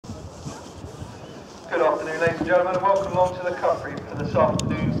Good afternoon, ladies and gentlemen, and welcome along to the Cuthbury for this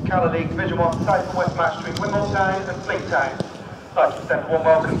afternoon's Calor League Division 1 South and West match between Wimborne Town and Fleet Town. I'd like to extend a warm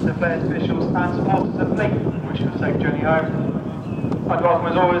welcome to the players, officials and supporters of Fleet, and wish you a safe journey home. I'd welcome,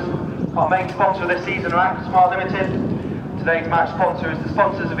 as always, our main sponsor this season, Rack Smart Limited. Today's match sponsor is the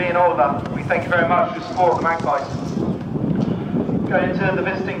sponsors of Ian Oliver. We thank you very much for your support of the Magpies. Going into the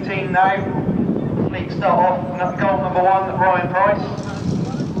visiting team now. Fleet start off goal number 1, Ryan Price.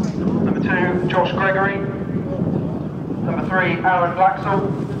 Number 2, Josh Gregory. Number 3, Aaron Blacksall.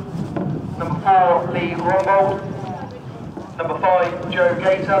 Number 4, Lee Rombold. Number 5, Joe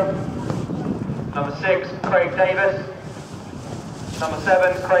Gator. Number 6, Craig Davis. Number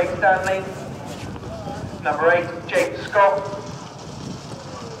 7, Craig Stanley. Number 8, James Scott.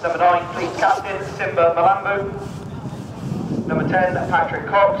 Number 9, Fleet Captain, Simba Malambu. Number 10, Patrick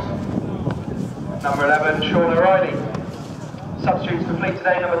Cox. Number 11, Sean O'Reilly. Substitutes for Fleet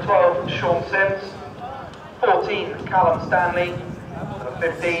today, number 12, Sean Sims. 14, Callum Stanley. Number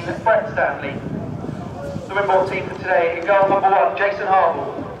 15, Brett Stanley. The Wimborne team for today, in goal number 1, Jason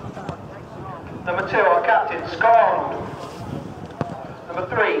Harble. Number 2, our captain, Scott Arnold. Number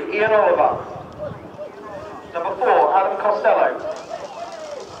 3, Ian Oliver. Number 4, Adam Costello.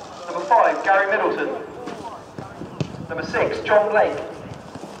 Number 5, Gary Middleton. Number 6, John Blake.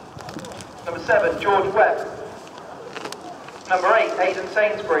 Number 7, George Webb. Number 8, Aidan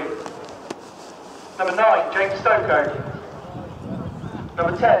Sainsbury. Number 9, James Stoko.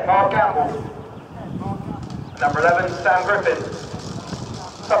 Number 10, Mark Gamble. Number 11, Sam Griffin.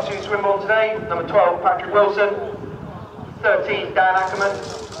 Substitutes Wimborne today, number 12, Patrick Wilson. 13, Dan Ackerman.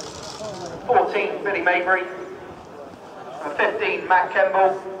 14, Billy Mabry. Number 15, Matt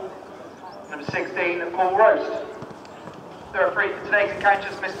Kemble. Number 16, Paul Roast. The referee for today's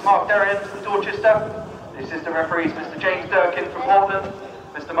encounters, Mr. Mark Derrion from Dorchester. The assistant referees, Mr. James Durkin from Portland.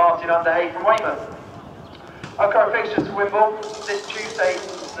 Mr. Martin Underhay from Weymouth. Our current fixtures for Wimborne this Tuesday,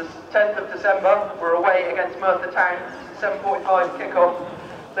 the 10th of December, we're away against Merthyr Town. It's a 7:45 kick-off.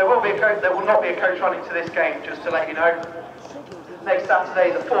 There will not be a coach running to this game, just to let you know. Next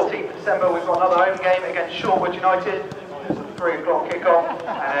Saturday, the 14th of December, we've got another home game against Shorewood United. It's a 3 o'clock kick-off.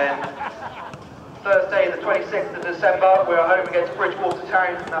 And Thursday, the 26th of December, we're home against Bridgewater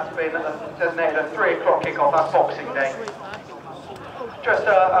Town. That's been designated a 3 o'clock kick-off. That's Boxing Day. Just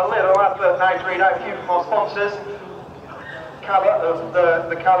a little advert now to read out a few from our sponsors. Calor of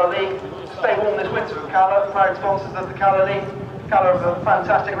the Calor League. Stay warm this winter with Calor, proud sponsors of the Calor League. Calor have a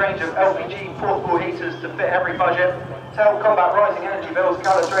fantastic range of LPG portable heaters to fit every budget. To help combat rising energy bills,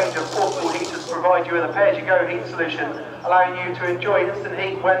 Calor's range of portable heaters provide you with a pay-as-you-go heat solution, allowing you to enjoy instant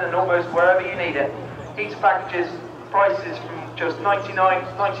heat when and almost wherever you need it. Heater packages prices from just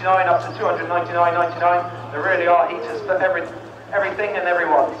 $99.99 up to $299.99. There really are heaters for everything and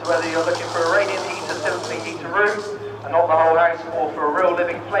everyone. So whether you're looking for a radiant heater to simply heat a room and not the whole house, or for a real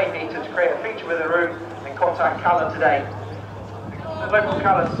living flame heater to create a feature within a room, then contact Calor today. The local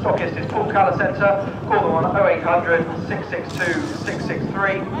Calor stockist is Paul Calor Centre. Call them on 0800 662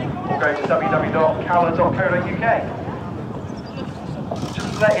 663 or go to www.calor.co.uk. Just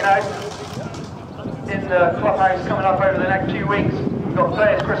to let you know, in the clubhouse coming up over the next few weeks, we've got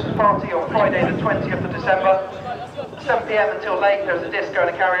Players' Christmas Party on Friday the 20th of December. 7 PM until late, there's a disco and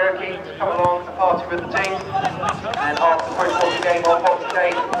a karaoke to come along and party with the team. And after the Bridgewater game on Boxing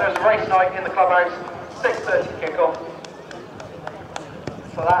Day, there's a race night in the clubhouse, 6:30 kick-off.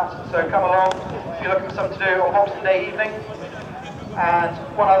 For that, so come along if you're looking for something to do on Boxing Day evening. And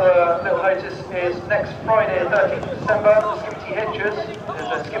one other little notice is next Friday, 13th of December, the Skimmity Hitchers.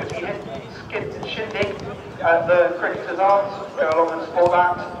 There's a Skimmity Shindig at the Cricketers Arms. Go along and support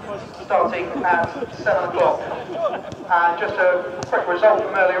that, starting at 7 o'clock. And just a quick result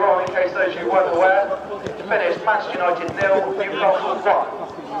from earlier on, in case those of you weren't aware, it finished Manchester United 0, Newcastle 1.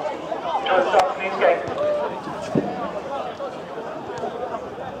 Enjoy this afternoon's game.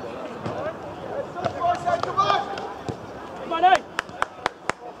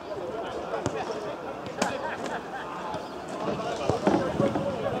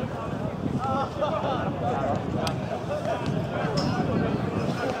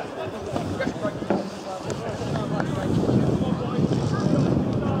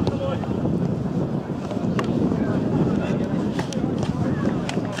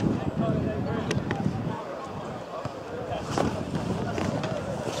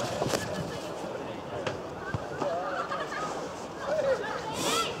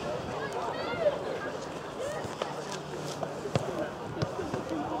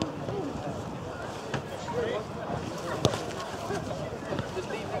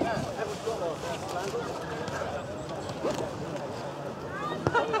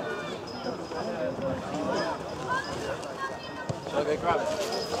 Okay, grab it.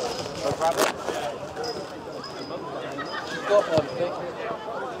 Go grab it. You've got one, Vic.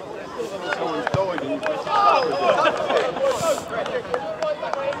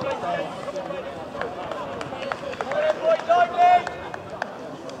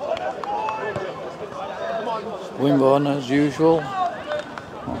 Wimborne, as usual,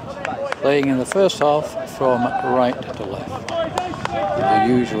 playing in the first half from right to left. The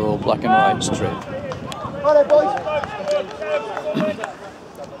usual black and white strip. Hello, boys.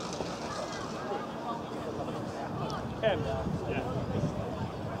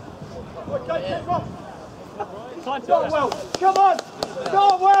 Start well. Come on.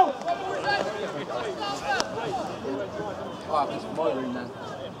 Start well. Wow, it's my room now.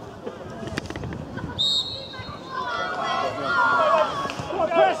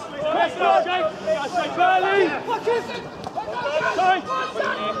 Press. Press, Jake. Stay Burley. Watch it. Tight.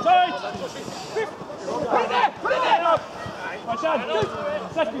 Tight. Put it there. Put it there. Well done.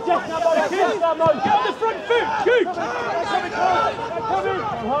 Let's be just now, Mo. Get on the front foot. Shoot. Coming. Go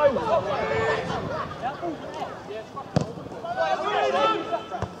home.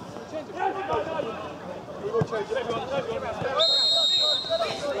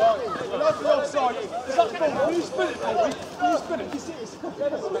 Lovely offside. Is that the ball? Will you spin it, Colby? Will you spin it? You see it? Let's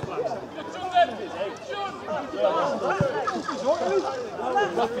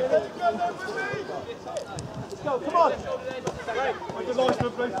go, come on. Where's the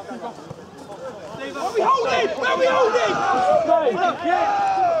linesman, please? Where are we holding? Where are we holding?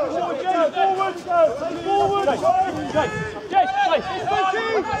 Forward, go. Forward, go. Yes, play.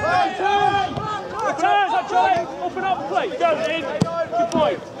 Turn, open up, play. Go in. Good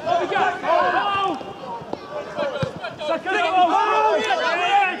point. Up we go. Oh! Second. Oh!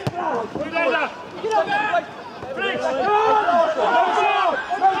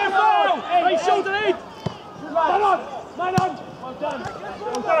 Hey, shoulder lead. Man on. Man on. Well done.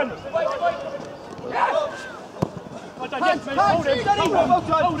 Well done. Yes. Well done. Yes, mate. Hold him.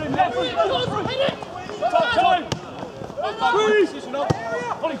 Hold him. Left foot. Top time. Freeze.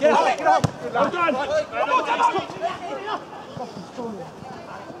 Ollie, get up. Well done.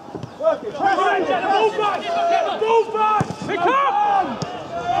 Work it. Get the ball back. Get the ball back. Pick up.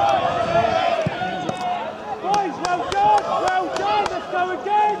 Boys, well done. Well done. Let's go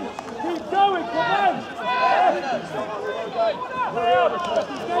again. Keep going. Come on.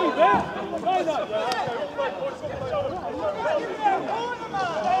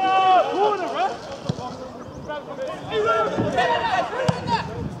 Corner, right?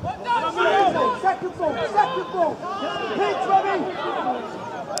 Second ball. Pitch, Robbie.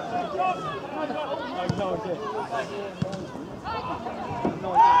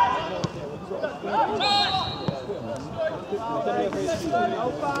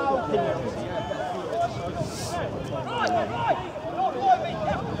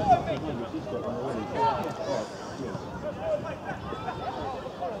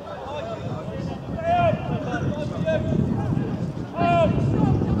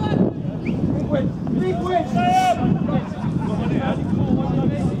 Big win. Stay up.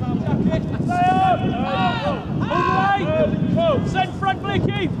 Send front,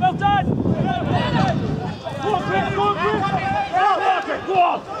 Blicky. Well done. Go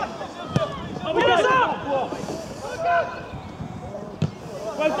on.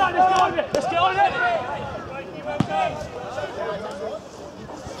 Well done. Let's get on it. Let's get on it.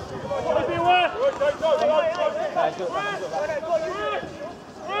 Be aware.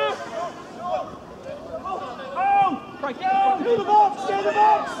 Break it. To the box. Get the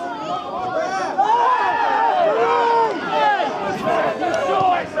box.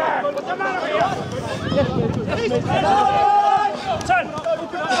 What's the matter with you? Turn!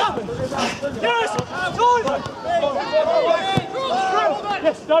 Yes!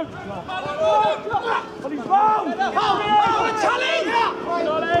 Yes, no! On his ball! Tully!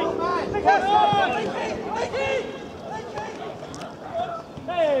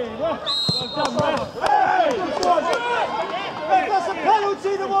 Hey, well done, man! Hey! That's a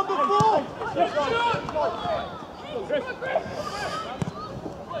penalty, the one before!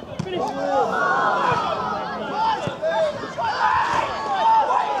 Finish!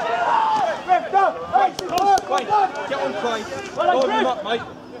 Get on, Craig. Line him up, mate.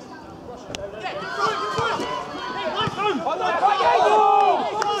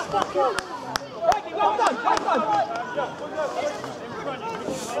 Well done, well done.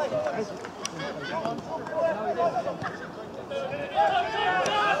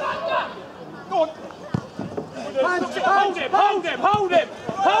 Go on. Hold him, hold him, hold him, hold him.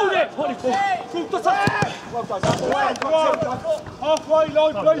 Hold him. Halfway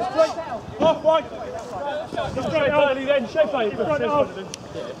line, please, quick. Halfway. Straight early then, shape it.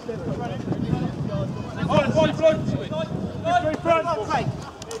 Halfway front.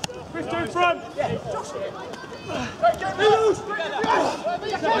 15 front. 15 front.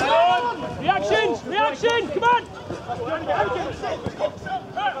 Reaction, come on.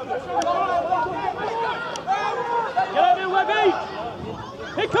 Get over here, Webby.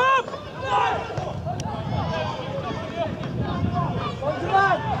 Pick up.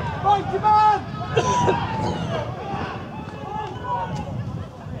 Fight your man!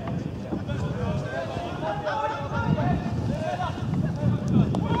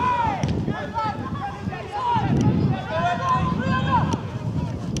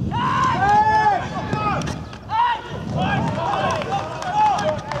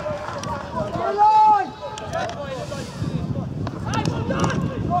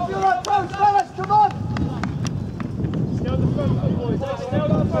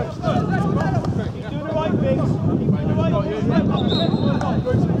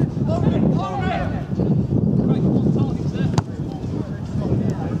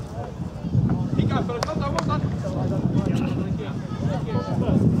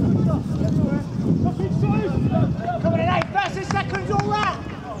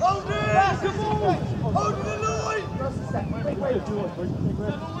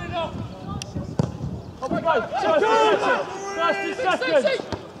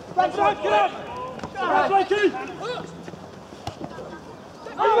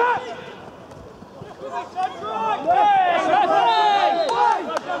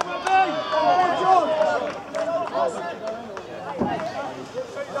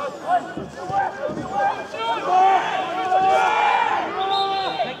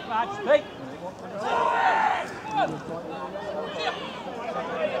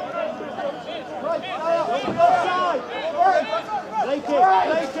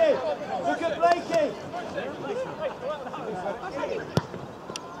 Look at Blakey!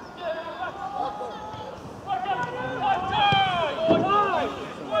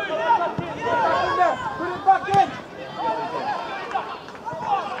 Put it back in!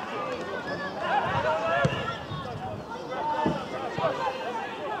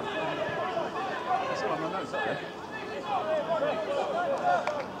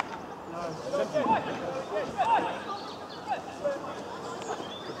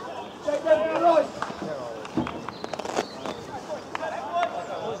 Take them to the right!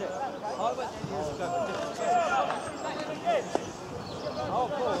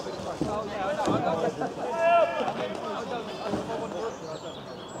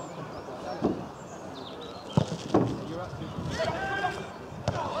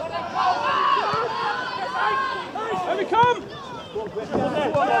 Let me come!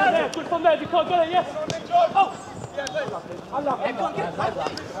 Good from there, you can't get it, yes! Oh!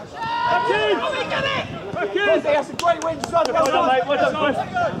 Back in! That's a great win, son! Well done, mate, well done, boys!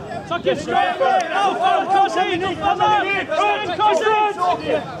 Tuck it straight away! Oh, follow the course here! Come on!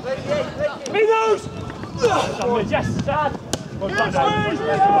 Minos! Yes, Sad! Well done, Dave!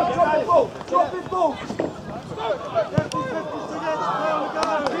 Drop it, ball!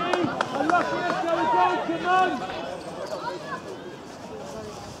 Unlucky, let's go, come on!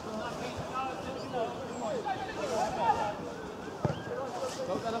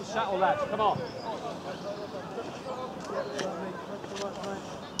 Don't let them settle, lads. Come on.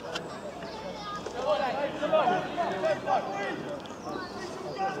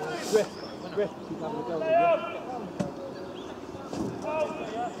 Drift. Keep having a go.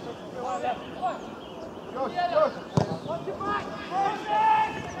 Watch your back.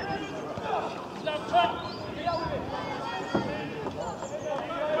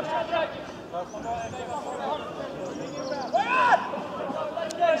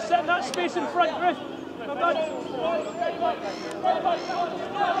 Set that space in front, Griff. Come on.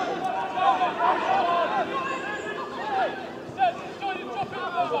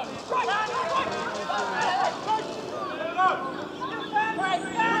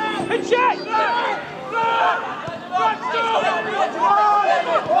 Hit check!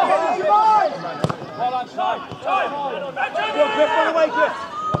 Well on side. Go, Griff, run away, Griff.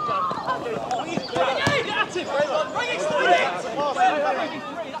 That's it.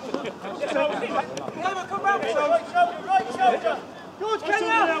 Bring it, come round, right shoulder. Good,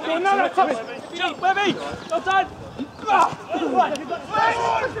 Kenya. Go, no, jump, Webby. Well done.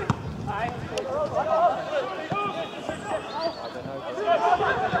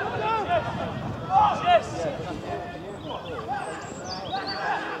 Yes.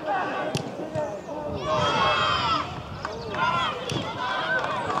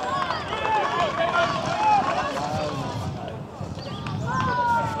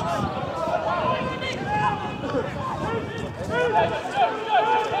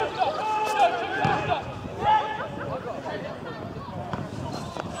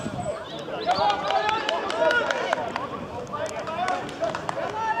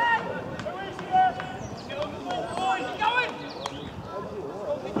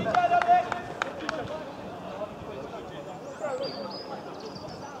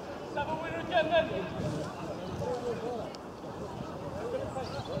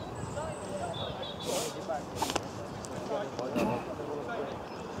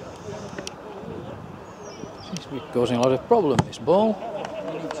 It's causing a lot of problem, this ball.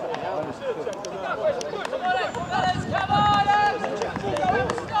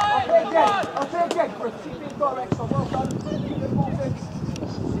 I'll say again, Chris. Keep being direct, so well done.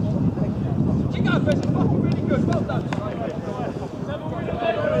 Keep going, Chris. Fucking really good. Well done.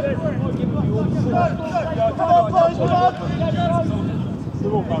 Come on, boys. Come on.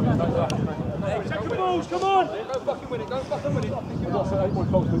 Second balls, come on! Go fucking win it. Go fucking win it. I've got 8 more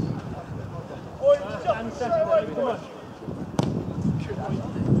goals, please.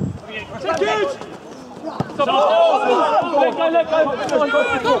 Take it! Stop! Let go!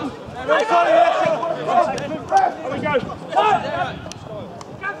 Here we go! Time!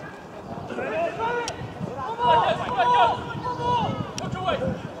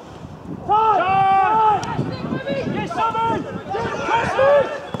 Yes, Simon! Yes,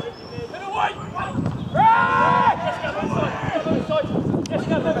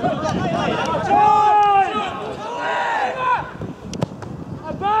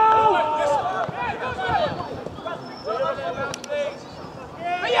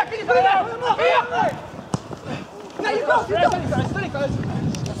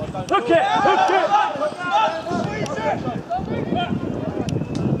 Hook it! Hook it!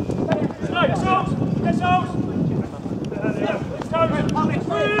 Yes, House! Yes, House!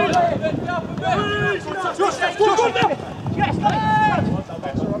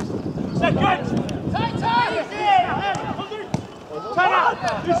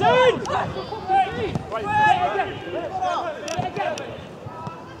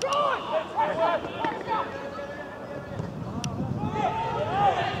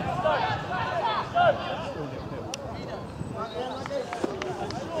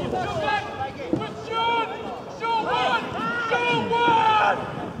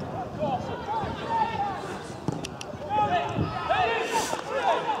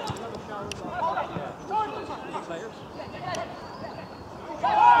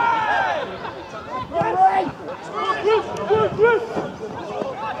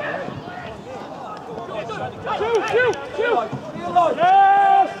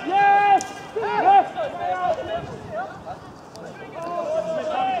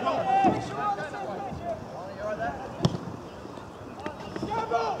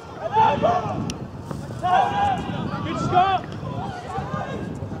 Good start!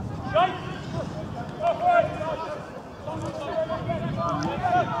 Right!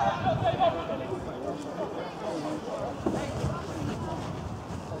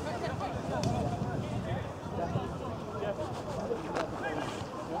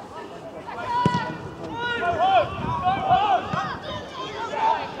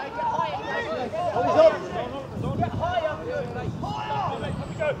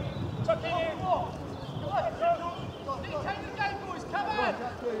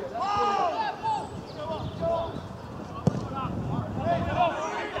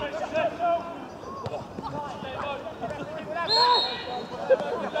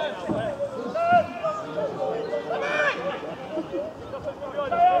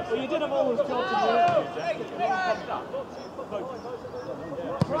 Well, you did have all those jobs in the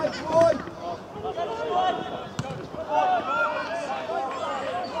Right, boy.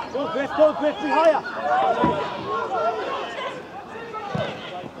 Go, Griff, be higher.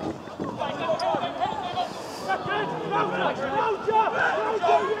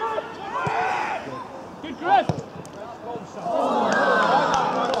 Good Griff!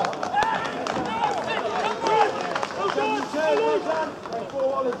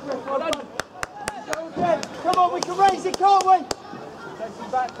 Come on, we can raise it, can't we? Take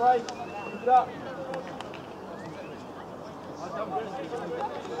him back, Craig. Keep it up.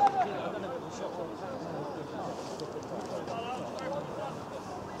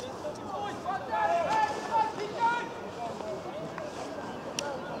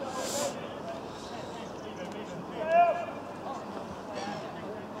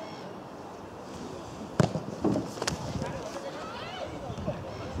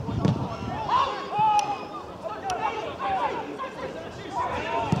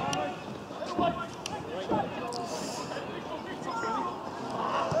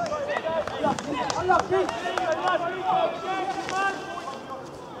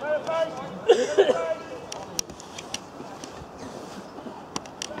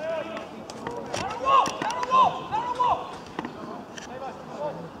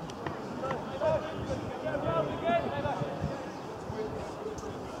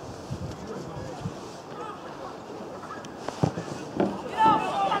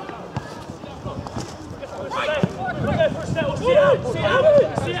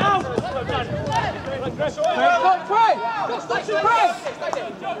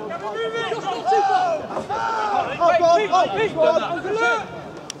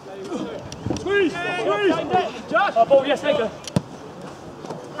 Squeeze! Josh! Oh, ball, yes, Edgar.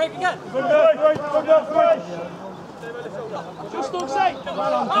 Craig again. Good guy. Just don't say.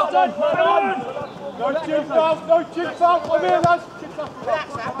 Well done. No chips off, I'm here, lads.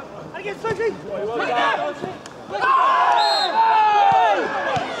 And against Sophie.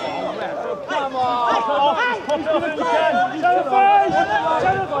 Come on. Pop it off if you can. Jennifer!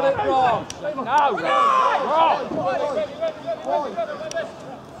 Got it wrong.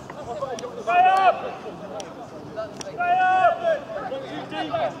 Stay up! Stay up!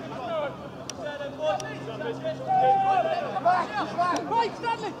 Right,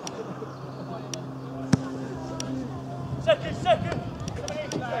 Stanley! Second!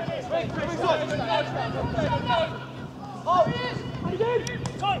 Oh, he is! He's in!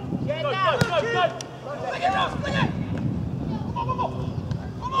 Time! Go! Bring it, Ross! Bring it! Come on!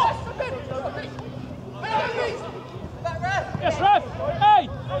 Yes, ref! Hey!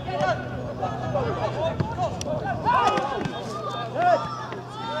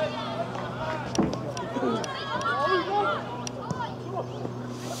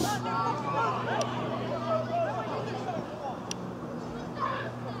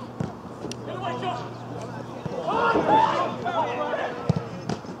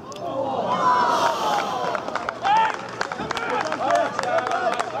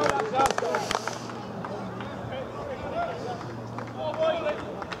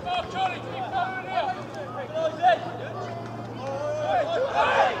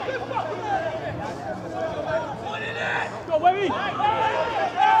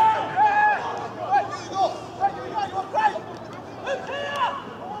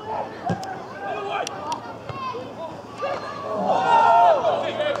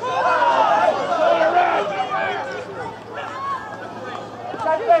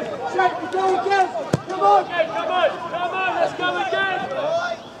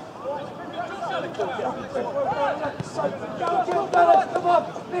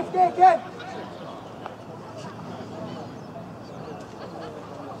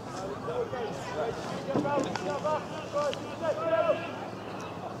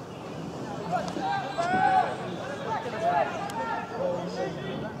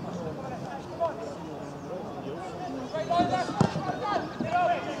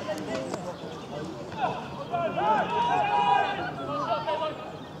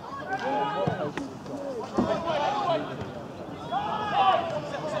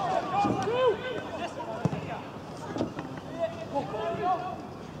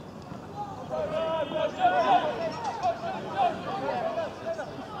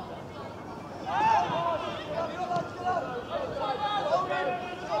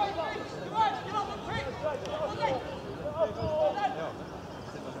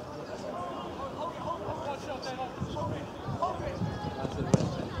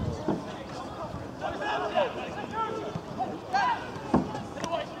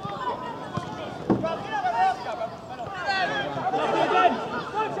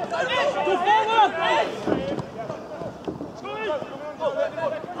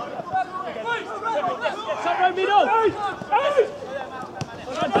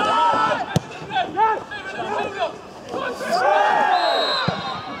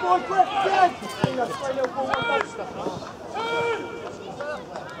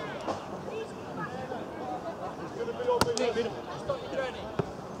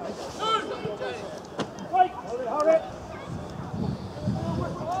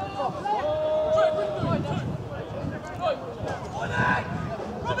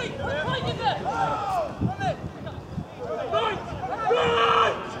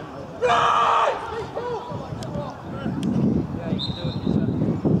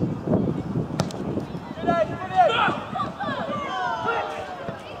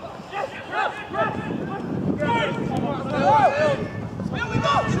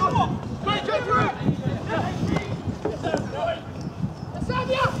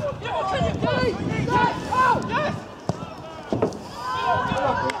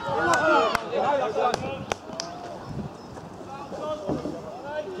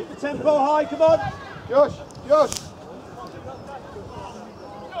 Tempo high, come on. Josh.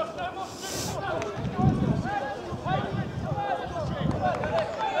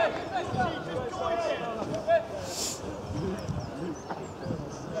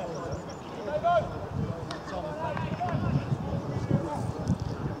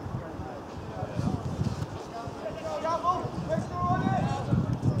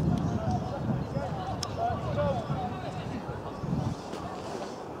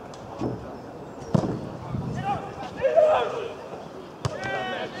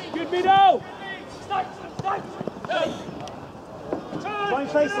 middle! Try and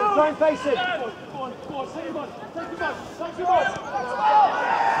face him, try and face him. Go on, take him on, take him on, take him on!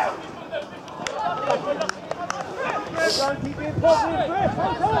 Don't keep being positive, Griff.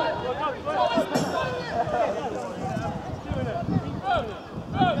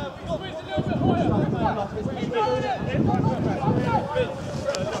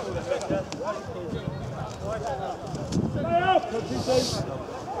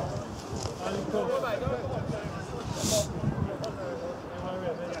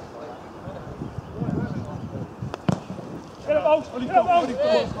 Get up, Old! Get up, Old!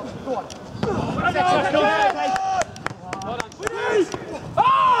 Go on! Squeeze!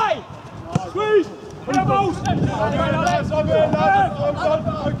 High! Squeeze! Get up, Old!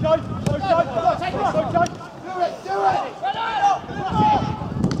 Okay. Do it!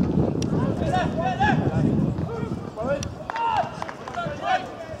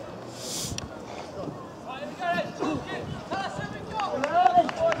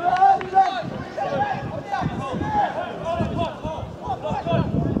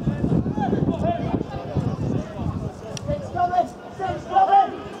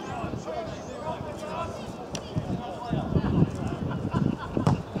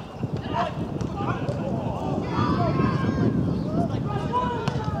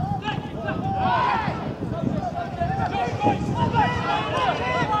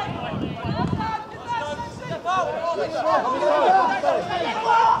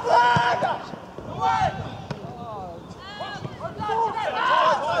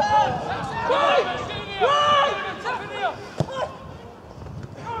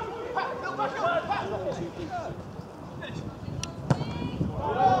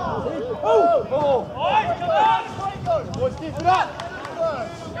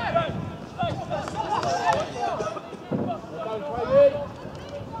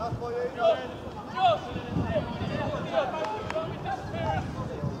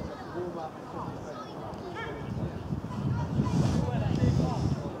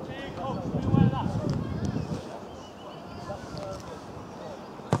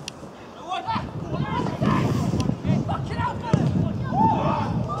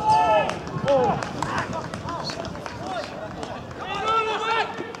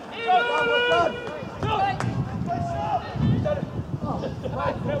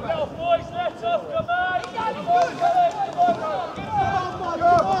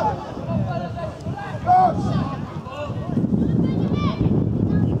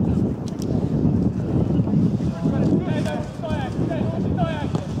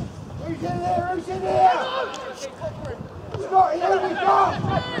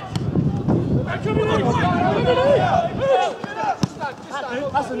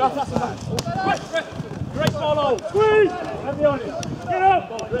 That's enough, that's enough. Great follow. Squeeze! Heavy on it. Get up!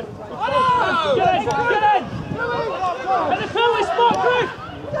 Get in! Get in! Get the penalty spot, Griff!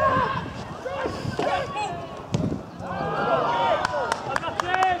 That's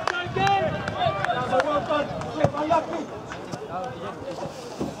it! Go again! Well done. Griff, unlucky.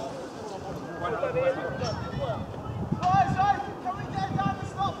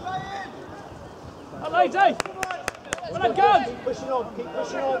 Lady! Well done, guns! Pushing on, keep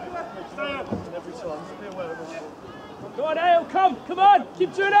pushing on. Stay up. Every time. Come on, Ale, come on!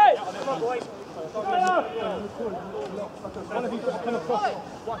 Keep doing it! Come on, boys.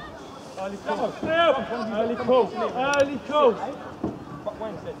 Early call. Early call!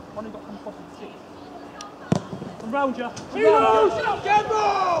 Come round you. Heroes!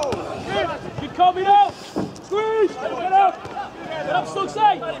 Keep coming out! Squeeze! Get up! Get up,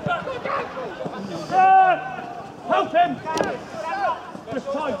 Stugsy! Help him! Griff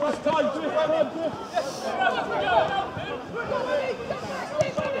time, Griff time, Griff time, Griff!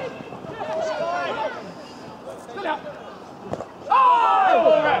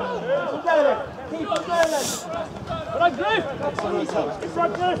 Keep on going. Well done, Griff! Keep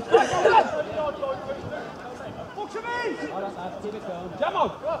right, Griff! Watch him in! Come on!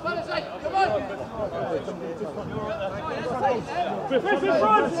 Griff in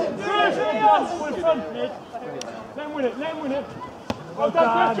front! Griff in front! Let him win it, let him win it! Well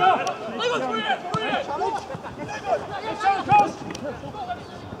done, Griff!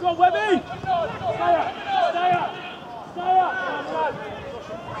 Go on, Webby! Stay up! Stay up! Stay up!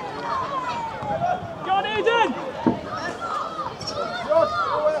 Go on, Eden!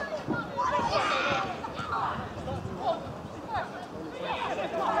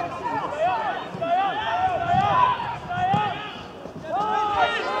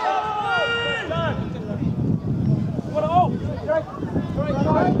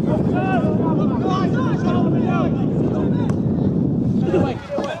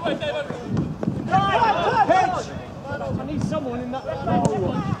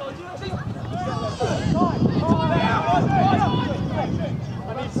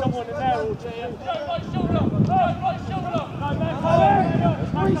 need someone in there or two. Right shoulder! Right shoulder!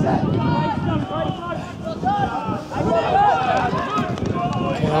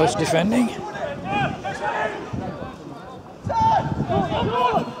 Calor's defending.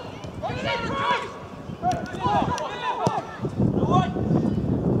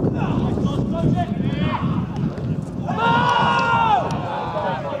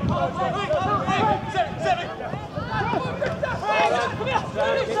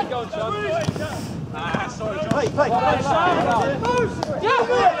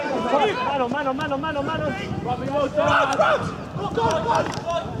 Man on. Right, well done.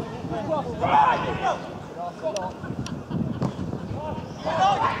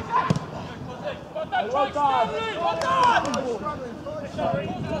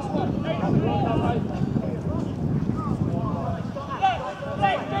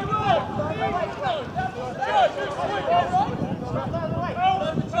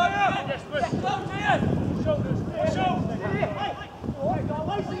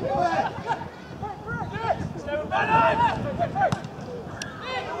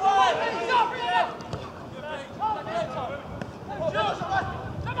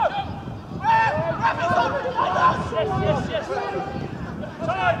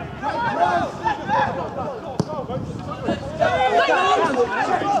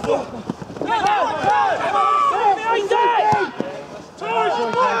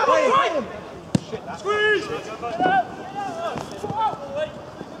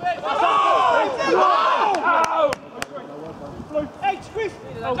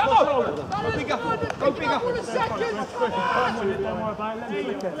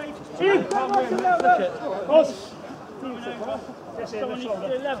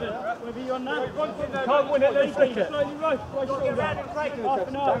 Can't win it, then flick it. Half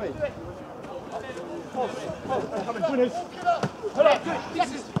an hour. Winners.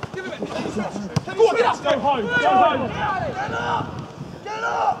 Go home. Get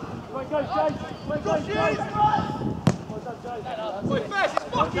up! Right, go, Jay. It's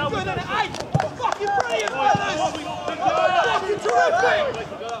fucking good, isn't it? Hey, it's fucking brilliant, fellas! Fucking terrific!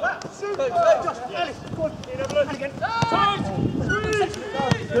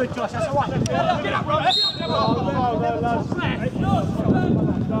 Good, Josh, that's all right. Get up, bro.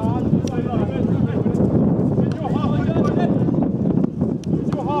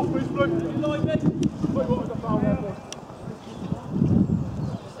 Your half, please, Blue.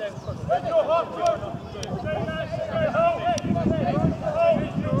 Your half, Joe.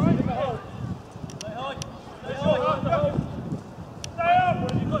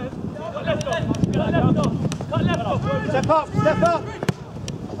 Step up!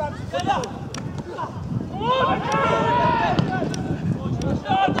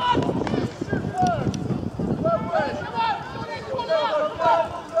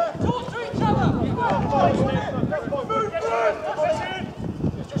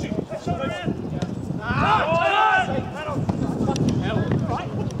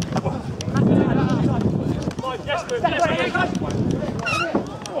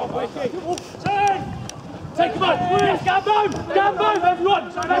 Take him out! Gambone! Everyone!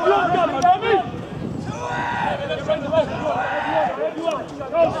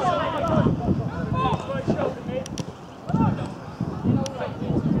 Go!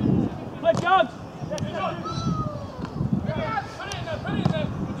 My God!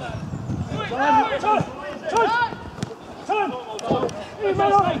 Turn! Take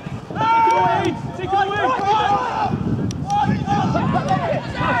it away!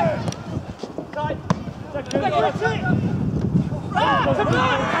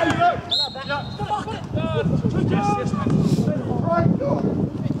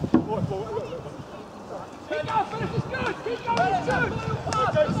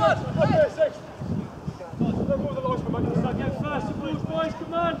 Boys,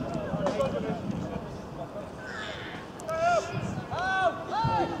 come on!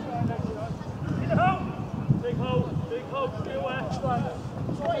 Big hole, stay away.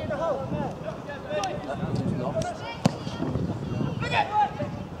 Right in the hole. Bring it!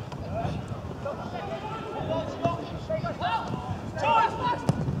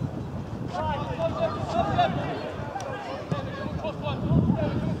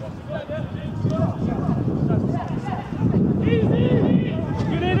 Easy!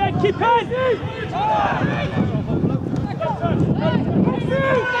 Get in there, keep it!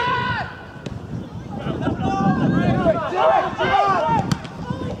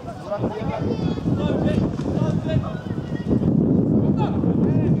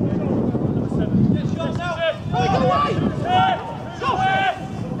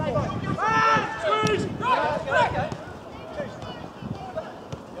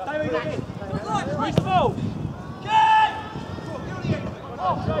 Where's the ball?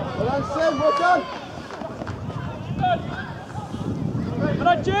 Well done, Sim, well done. Well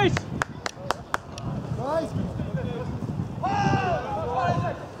done, Jace. Nice.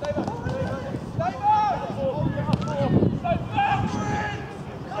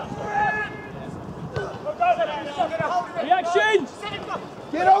 Reaction!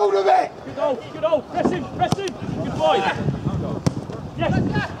 Get hold of it! Good goal, press him, good boy! Yes,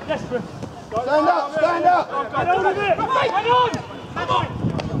 yes, Chris. Stand up, stand up! Get hold of it! Hang on! Come on!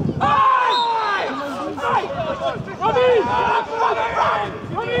 Hey!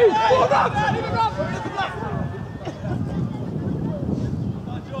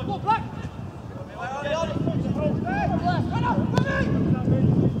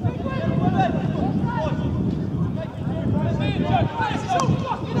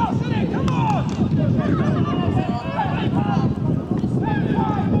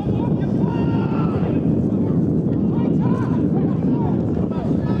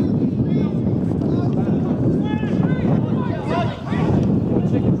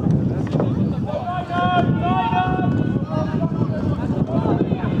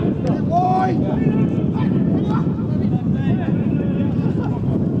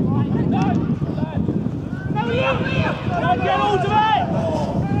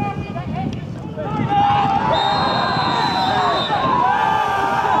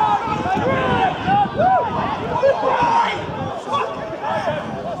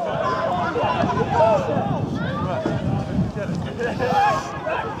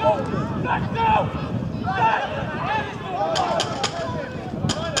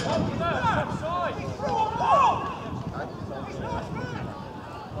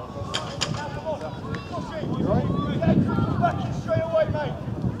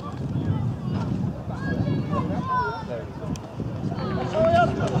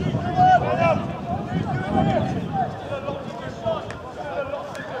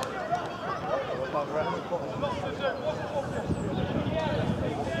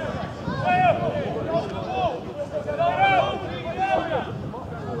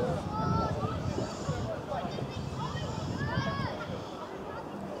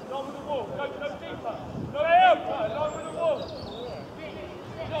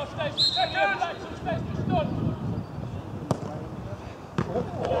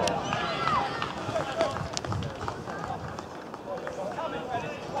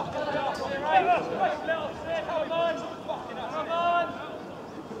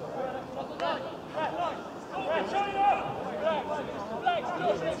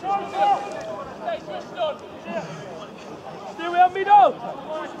 Still with me though.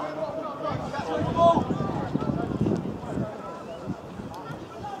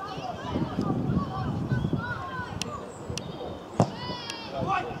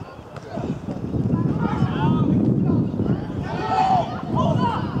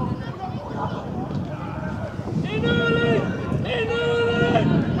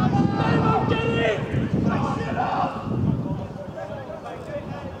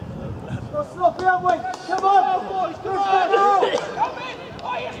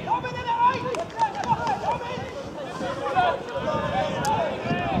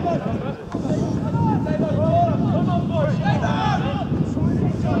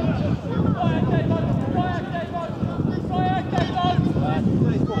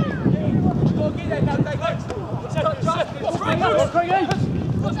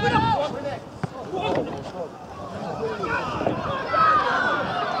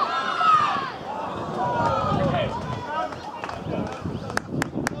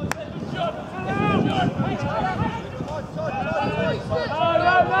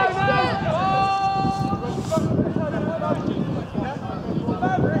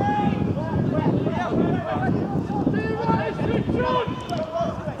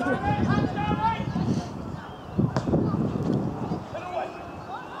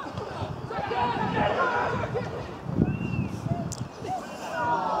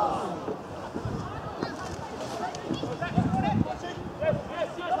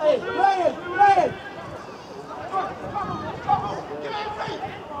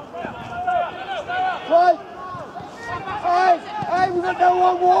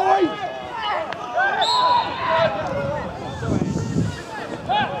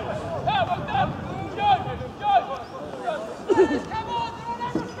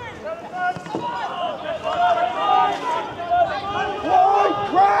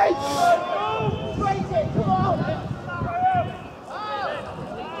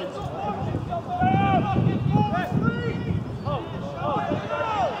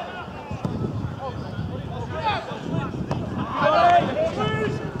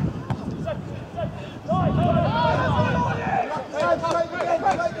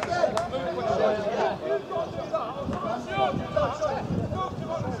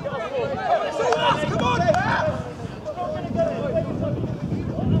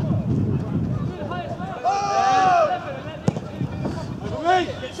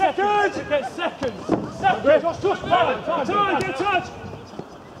 Seconds! Get seconds! Seconds! Just time! Get touch!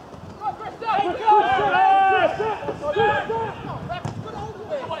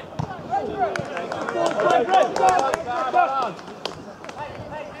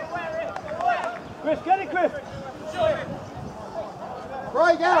 Chris, get it, Chris!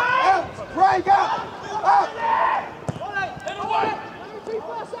 Break out! Out! Break out! Out!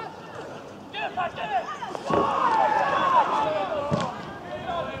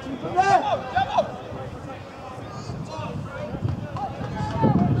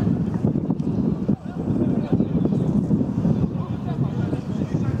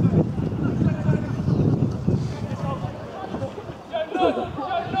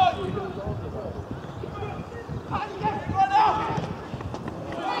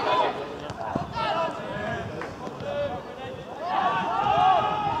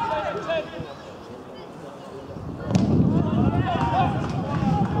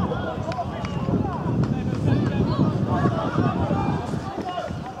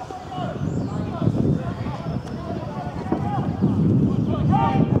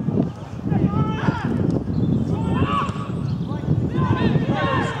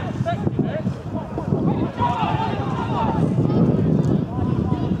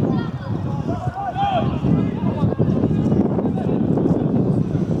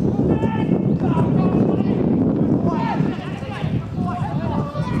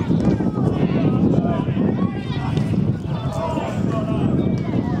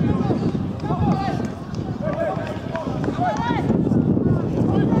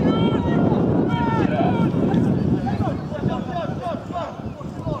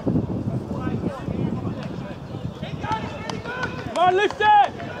 Lift it!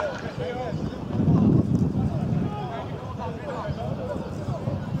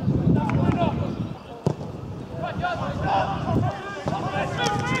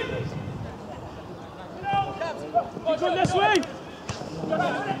 Keep on this way!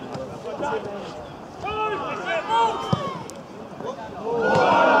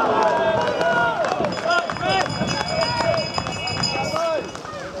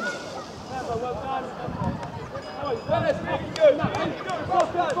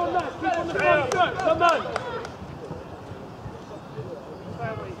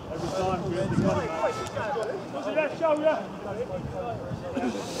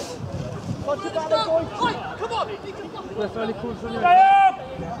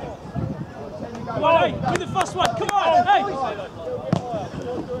 Come on, hey, win the first one, come on, hey!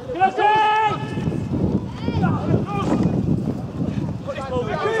 Good!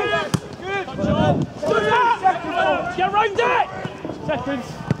 Get round it! Seconds.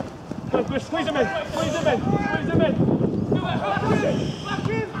 Squeeze him in, squeeze him in, squeeze him in.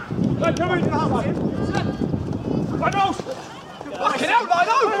 Come in. Right nose! Fucking out,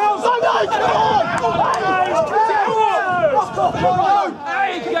 Lino!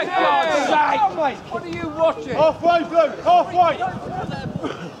 Hey, get God's sake! What are you watching? Halfway, Blue, halfway!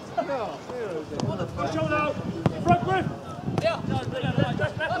 Shoulder out, front grip! Get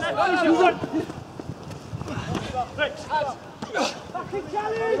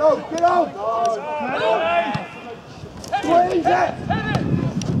on! Squeeze it!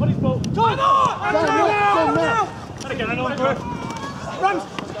 Body's ball. Time! And again, another grip. Run!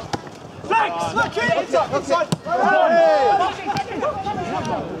 Flex! Look it! Inside!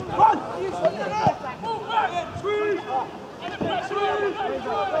 Run! Squeeze!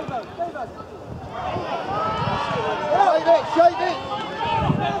 Shake it!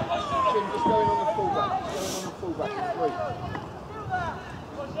 Jim, just going on the fullback.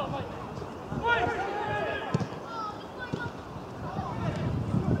 Three.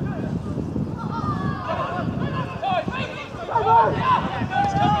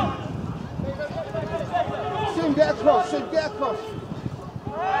 Sim, get across, Sim, get across.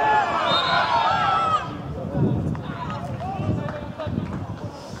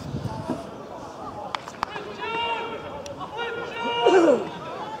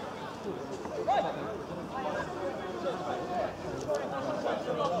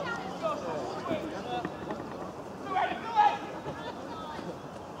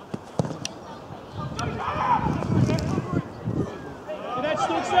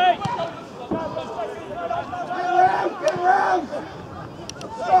 Get around!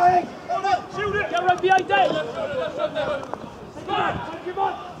 Strike! Shoot it! Get right behind it! Take him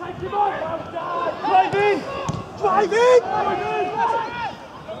on! Take him on! Drive in! Drive in!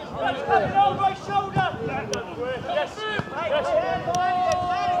 Right shoulder! Yes! Yes!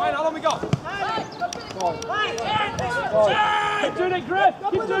 Wayne, how long we got? Keep doing it, Griff!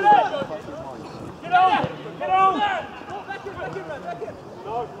 Keep doing it! Get on! Get on!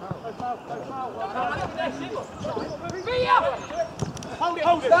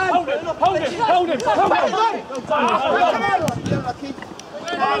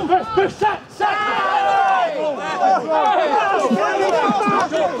 Push, set!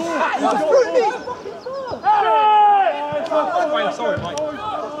 Sorry, Mike.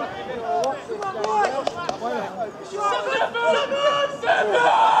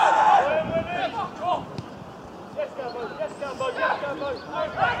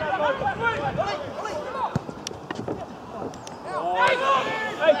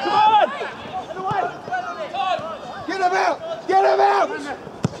 Hey, come on! Get him out! Get him out!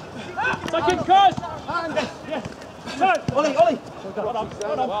 Second cut! Yes! Turn! Ollie! Well done.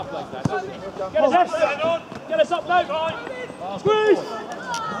 Get us up now! Squeeze!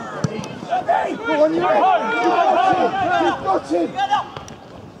 Go on, you got him!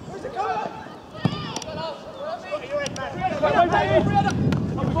 Where's it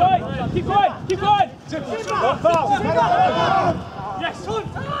going? Keep going! Yes! Turn!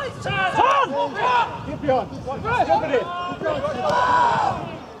 Keep behind. Jump it in.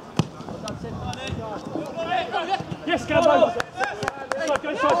 Yes, Gambo! Go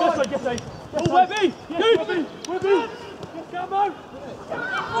inside, get there! Oh, Webby! Good! Webby! Yes, Gambo!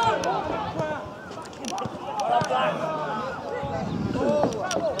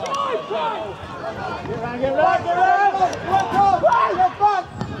 Get around!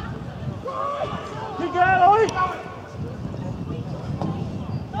 Keep going, Ollie!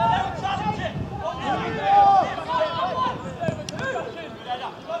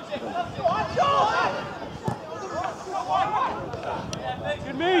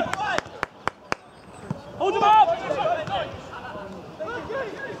 Good meat! Hold him up!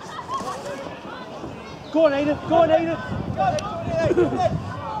 Go on, Aiden!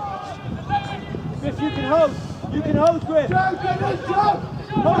 Griff, you can hold! Griff! Hold, Griff!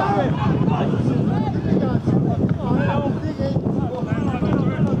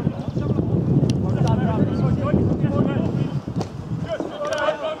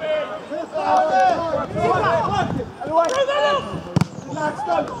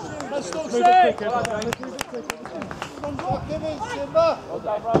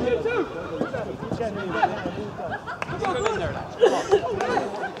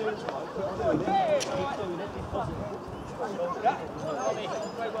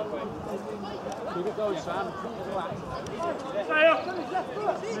 Keep it going, Sam. Stay up!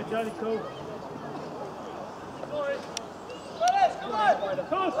 Johnny, cool.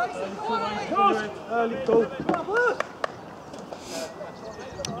 Early call.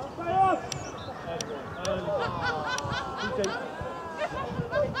 Stay up!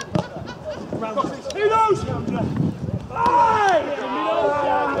 Who knows?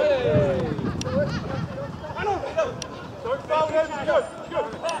 Don't foul him, good.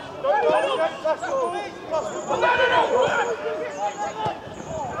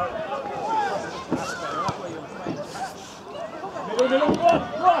 Middle, run!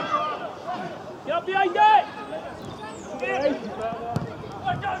 Get up behind it!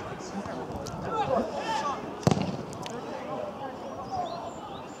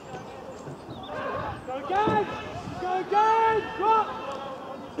 Go again! Drop!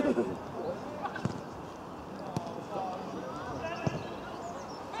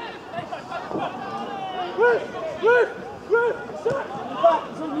 Roof!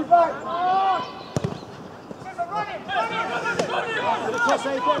 It's on your back! Cross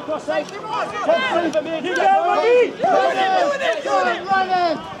aid! Top three for me! Keep going, Robbie!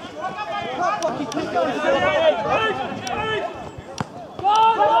 Running!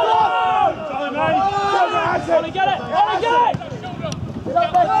 Ollie, get it!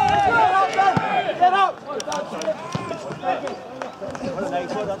 Get up!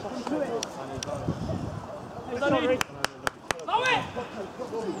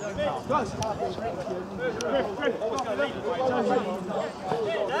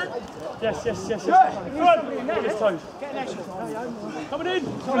 Yes. His toes. Coming in.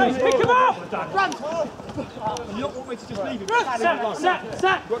 Pick him up. Run! You don't want me to just leave him.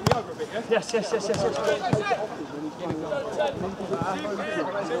 Sat. Work me over a bit, yeah? Yes.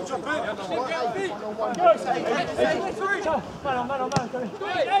 Man on.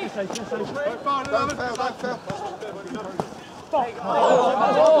 Don't fail.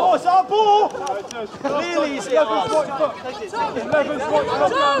 Oh, it's our ball! Clearly, it's the other foot. It's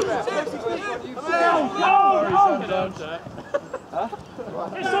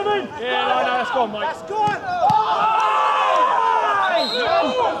something! Yeah, no, that's gone, Mike. That's gone!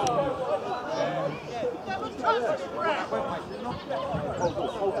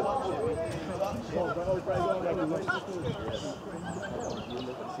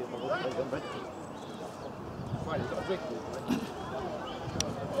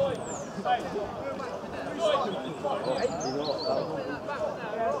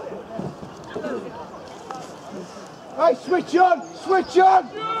 Hey, switch on! Switch on!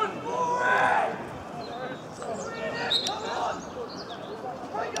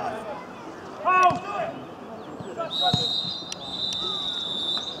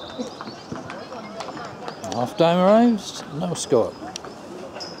 Half time arrives, no score.